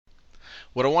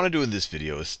What I want to do in this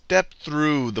video is step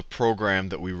through the program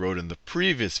that we wrote in the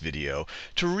previous video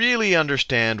to really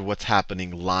understand what's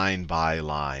happening line by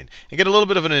line and get a little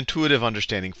bit of an intuitive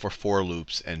understanding for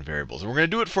loops and variables. And we're going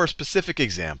to do it for a specific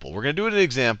example. We're going to do an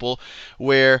example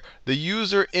where the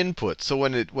user inputs. So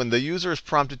when the user is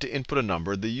prompted to input a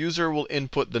number, the user will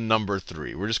input the number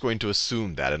 3. We're just going to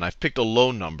assume that. And I've picked a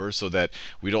low number so that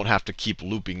we don't have to keep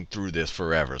looping through this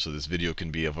forever. So this video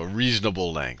can be of a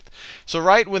reasonable length. So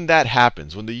right when that happens,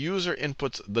 when the user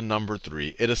inputs the number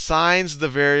 3, it assigns the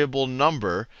variable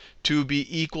number to be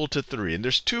equal to 3. And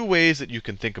there's two ways that you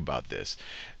can think about this.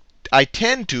 I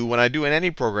tend to, when I do in any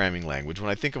programming language,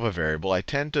 when I think of a variable, I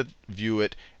tend to view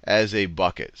it as a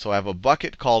bucket. So I have a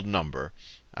bucket called number.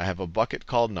 I have a bucket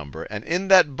called number. And in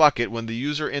that bucket, when the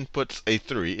user inputs a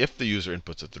 3, if the user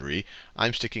inputs a 3,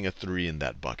 I'm sticking a 3 in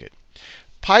that bucket.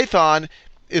 Python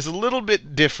is a little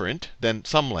bit different than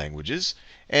some languages.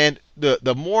 And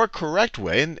the more correct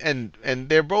way, and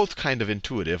they're both kind of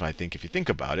intuitive, I think, if you think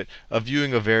about it, of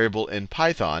viewing a variable in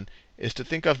Python is to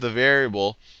think of the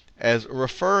variable as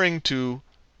referring to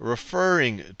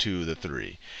the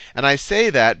 3. And I say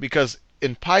that because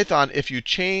in Python, if you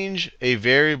change a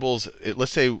variable's,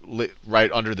 let's say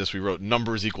right under this we wrote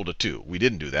number is equal to 2. We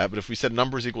didn't do that, but if we said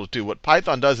number is equal to 2, what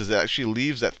Python does is it actually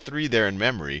leaves that 3 there in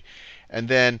memory, and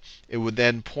then it would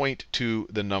then point to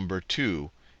the number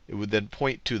 2. It would then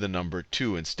point to the number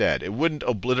 2 instead. It wouldn't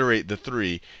obliterate the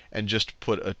 3 and just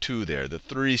put a 2 there. The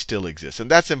 3 still exists. And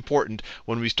that's important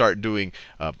when we start doing,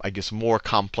 I guess, more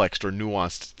complex or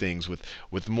nuanced things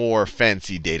with more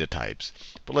fancy data types.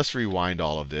 But let's rewind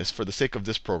all of this. For the sake of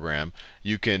this program,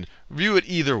 you can view it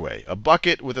either way. A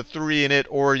bucket with a 3 in it,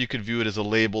 or you could view it as a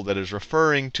label that is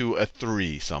referring to a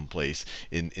 3 someplace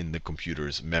in the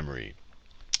computer's memory.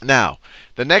 Now,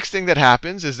 the next thing that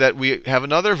happens is that we have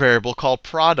another variable called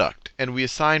product, and we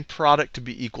assign product to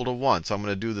be equal to 1. So I'm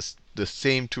going to do the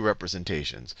same two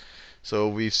representations. So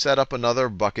we've set up another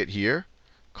bucket here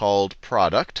called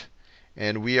product,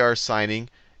 and we are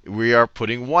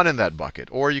putting 1 in that bucket.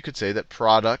 Or you could say that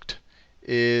product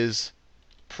is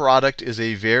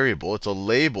a variable. It's a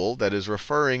label that is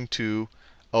referring to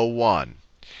a 1.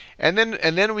 And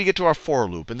then we get to our for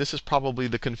loop, and this is probably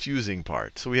the confusing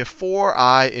part. So we have for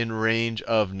I in range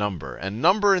of number. And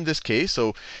number in this case,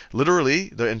 so literally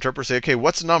the interpreter say, OK,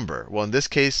 what's number? Well, in this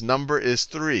case, number is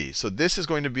 3. So this is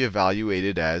going to be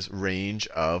evaluated as range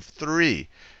of 3.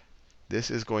 This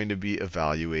is going to be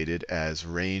evaluated as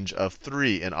range of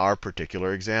 3 in our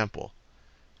particular example.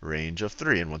 Range of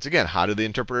 3. And once again, how did the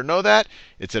interpreter know that?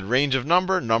 It said range of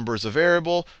number. Number is a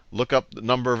variable. Look up the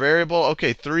number variable.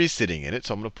 OK, 3 is sitting in it,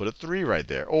 so I'm going to put a 3 right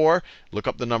there. Or look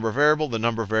up the number variable. The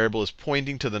number variable is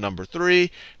pointing to the number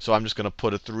 3, so I'm just going to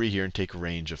put a 3 here and take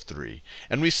range of 3.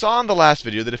 And we saw in the last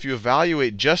video that if you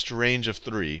evaluate just range of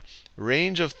 3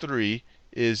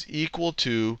 is equal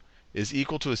to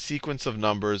a sequence of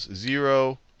numbers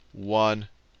 0, 1,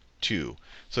 2.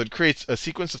 So it creates a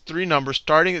sequence of 3 numbers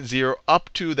starting at 0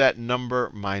 up to that number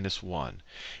minus 1.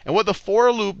 And what the for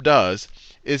loop does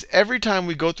is every time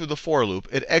we go through the for loop,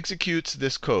 it executes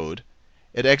this code.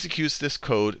 It executes this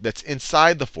code that's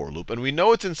inside the for loop. And we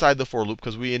know it's inside the for loop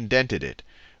because we indented it.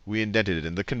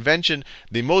 And the convention,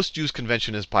 the most used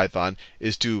convention in Python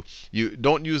is you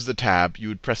don't use the tab. You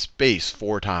would press space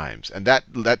 4 times. And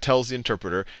that tells the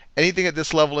interpreter anything at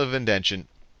this level of indentation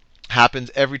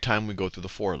happens every time we go through the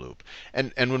for loop.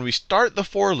 And when we start the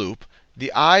for loop,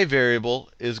 the I variable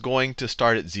is going to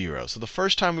start at 0. So the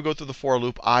first time we go through the for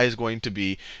loop, I is going to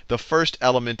be the first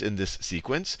element in this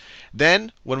sequence.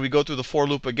 Then when we go through the for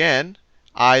loop again,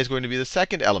 I is going to be the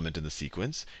second element in the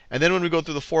sequence. And then when we go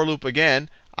through the for loop again,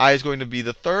 I is going to be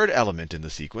the third element in the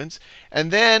sequence.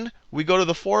 And then we go to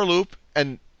the for loop,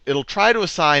 and it'll try to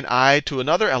assign I to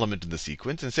another element in the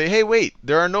sequence and say, hey, wait,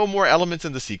 there are no more elements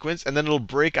in the sequence. And then it'll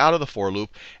break out of the for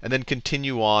loop and then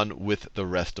continue on with the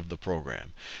rest of the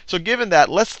program. So given that,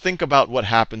 let's think about what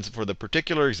happens for the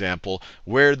particular example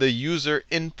where the user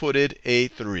inputted a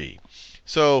 3.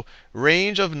 So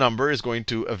range of number is going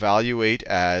to evaluate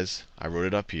as, I wrote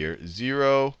it up here,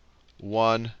 0,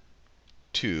 1,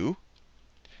 2.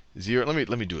 0.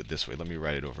 Let me do it this way. Let me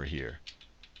write it over here.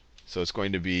 So it's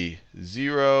going to be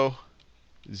 0,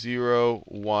 0,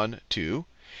 1, 2.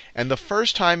 And the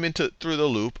first time through the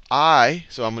loop,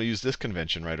 so I'm going to use this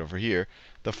convention right over here.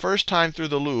 The first time through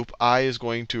the loop, I is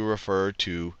going to refer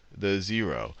to the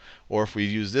 0. Or if we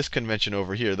use this convention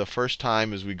over here, the first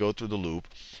time as we go through the loop,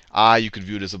 you could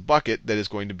view it as a bucket that is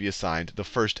going to be assigned the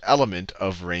first element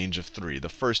of range of 3, the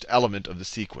first element of the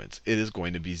sequence. It is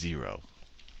going to be 0.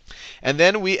 And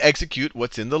then we execute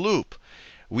what's in the loop.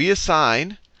 We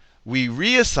assign we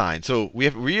reassign. So we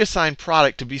have reassigned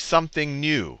product to be something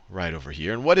new right over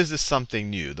here. And what is this something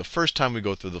new? The first time we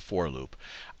go through the for loop.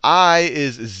 I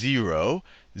is 0.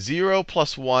 0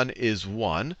 plus 1 is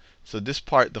 1. So this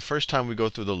part, the first time we go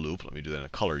through the loop, let me do that in a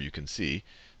color you can see.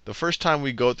 The first time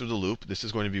we go through the loop, this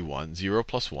is going to be 1. 0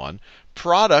 plus 1.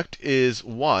 Product is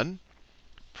 1.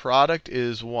 Product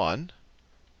is 1.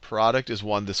 Product is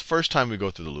 1 this first time we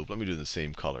go through the loop. Let me do the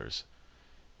same colors.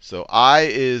 So I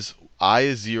is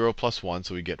 0 plus 1,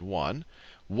 so we get 1.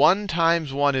 1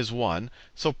 times 1 is 1.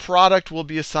 So product will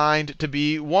be assigned to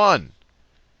be 1.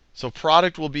 So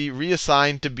product will be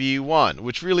reassigned to be 1,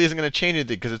 which really isn't going to change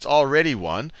anything because it's already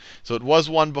 1. So it was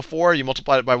 1 before. You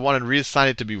multiplied it by 1 and reassigned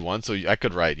it to be 1. So I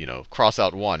could write, cross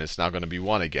out 1. It's now going to be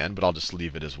 1 again, but I'll just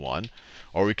leave it as 1.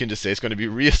 Or we can just say it's going to be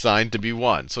reassigned to be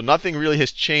 1. So nothing really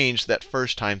has changed that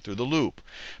first time through the loop.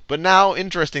 But now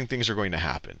interesting things are going to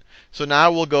happen. So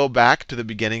now we'll go back to the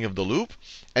beginning of the loop.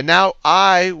 And now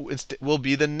I will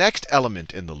be the next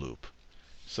element in the loop.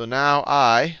 So now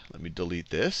let me delete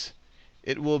this.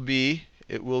 It will be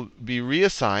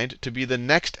reassigned to be the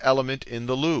next element in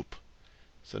the loop.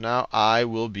 So now I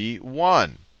will be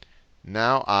 1.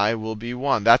 Now I will be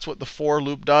 1. That's what the for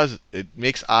loop does. It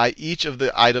makes each of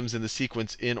the items in the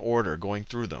sequence in order, going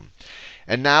through them.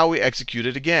 And now we execute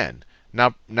it again.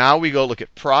 Now we go look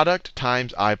at product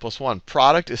times I plus 1.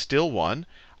 Product is still 1.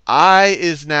 I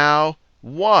is now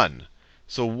 1.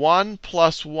 So 1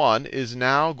 plus 1 is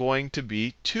now going to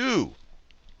be 2.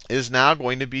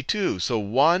 So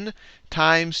 1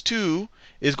 times 2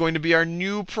 is going to be our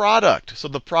new product. So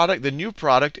the new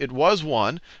product, it was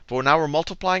 1, but now we're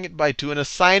multiplying it by 2 and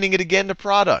assigning it again to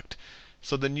product.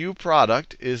 So the new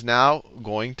product is now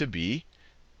going to be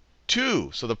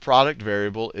 2. So the product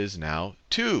variable is now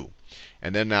 2.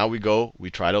 And then now we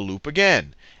try to loop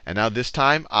again. And now this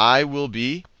time I will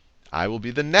be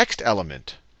the next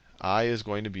element. I is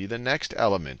going to be the next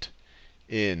element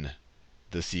in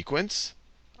the sequence.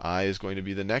 I is going to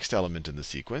be the next element in the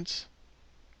sequence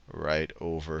right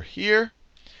over here.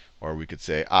 Or we could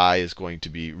say I is going to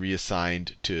be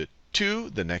reassigned to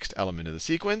 2, the next element in the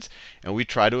sequence. And we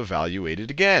try to evaluate it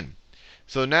again.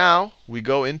 So now we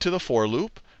go into the for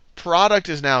loop. Product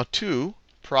is now 2.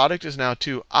 Product is now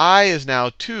 2. I is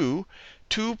now 2.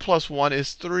 2 plus 1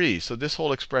 is 3. So this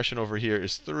whole expression over here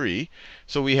is 3.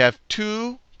 So we have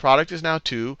 2, product is now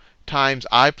 2, times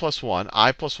I plus 1.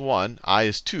 I plus 1, I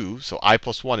is 2. So I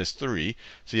plus 1 is 3.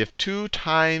 So you have 2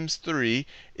 times 3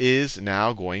 is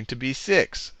now going to be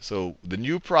 6. So the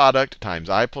new product times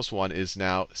I plus 1 is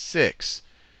now 6.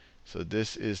 So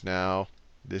this is now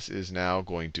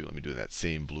going to, let me do that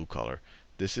same blue color.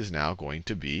 This is now going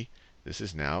to be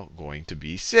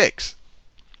 6.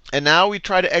 And now we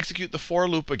try to execute the for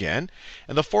loop again.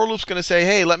 And the for loop's going to say,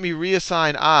 hey, let me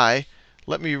reassign I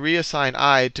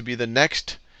to be the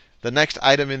next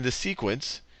item in the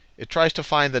sequence. It tries to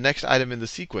find the next item in the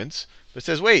sequence, but it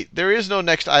says, wait, there is no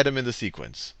next item in the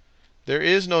sequence. There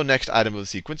is no next item of the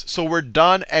sequence, so we're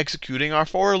done executing our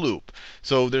for loop.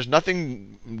 So there's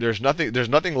nothing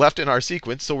left in our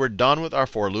sequence, so we're done with our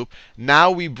for loop. Now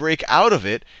we break out of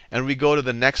it and we go to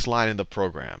the next line in the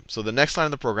program. So the next line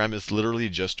in the program is literally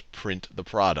just print the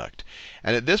product.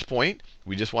 And at this point,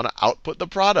 we just want to output the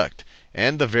product.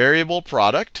 And the variable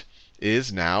product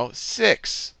is now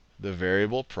 6. The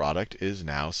variable product is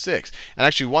now 6. And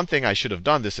actually, one thing I should have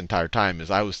done this entire time is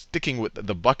I was sticking with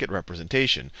the bucket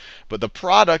representation. But the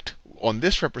product on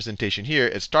this representation here,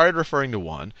 it started referring to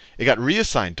 1. It got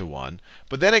reassigned to 1.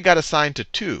 But then it got assigned to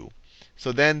 2.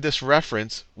 So then this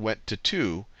reference went to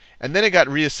 2. And then it got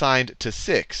reassigned to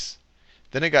 6.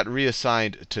 Then it got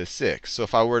reassigned to 6. So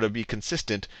if I were to be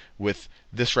consistent with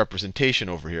this representation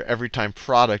over here, every time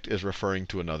product is referring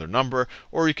to another number,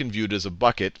 or you can view it as a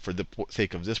bucket for the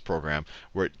sake of this program,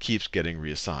 where it keeps getting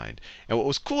reassigned. And what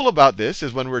was cool about this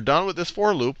is when we're done with this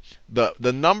for loop,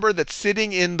 the number that's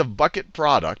sitting in the bucket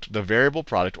product, the variable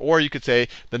product, or you could say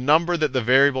the number that the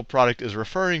variable product is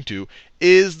referring to,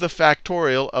 is the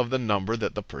factorial of the number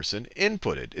that the person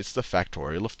inputted. It's the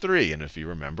factorial of 3. And if you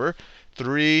remember,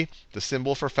 3, the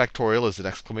symbol for factorial is an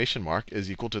exclamation mark,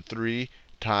 is equal to 3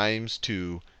 times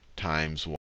 2 times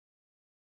 1.